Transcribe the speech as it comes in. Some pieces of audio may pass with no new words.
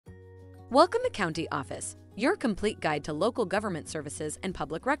Welcome to County Office, your complete guide to local government services and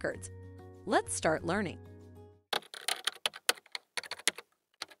public records. Let's start learning.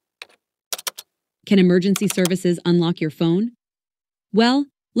 Can emergency services unlock your phone? Well,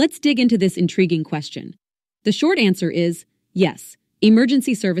 let's dig into this intriguing question. The short answer is yes,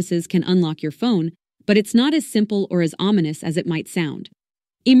 emergency services can unlock your phone, but it's not as simple or as ominous as it might sound.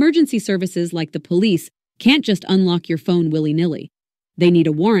 Emergency services like the police can't just unlock your phone willy-nilly. They need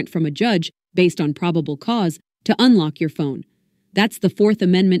a warrant from a judge based on probable cause to unlock your phone. That's the Fourth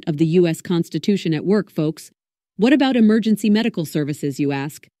Amendment of the U.S. Constitution at work, folks. What about emergency medical services, you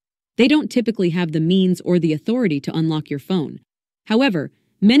ask? They don't typically have the means or the authority to unlock your phone. However,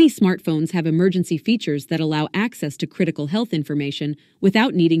 many smartphones have emergency features that allow access to critical health information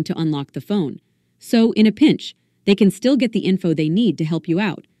without needing to unlock the phone. So, in a pinch, they can still get the info they need to help you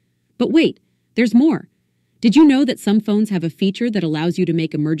out. But wait, there's more. Did you know that some phones have a feature that allows you to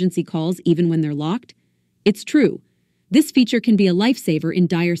make emergency calls even when they're locked? It's true. This feature can be a lifesaver in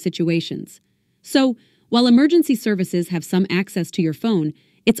dire situations. So, while emergency services have some access to your phone,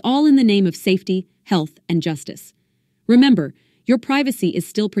 it's all in the name of safety, health, and justice. Remember, your privacy is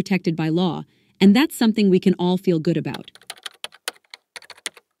still protected by law, and that's something we can all feel good about.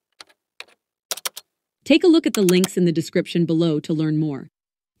 Take a look at the links in the description below to learn more.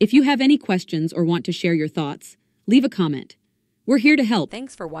 If you have any questions or want to share your thoughts, leave a comment. We're here to help.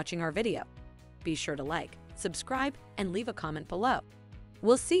 Thanks for watching our video. Be sure to like, subscribe, and leave a comment below.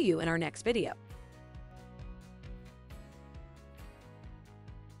 We'll see you in our next video.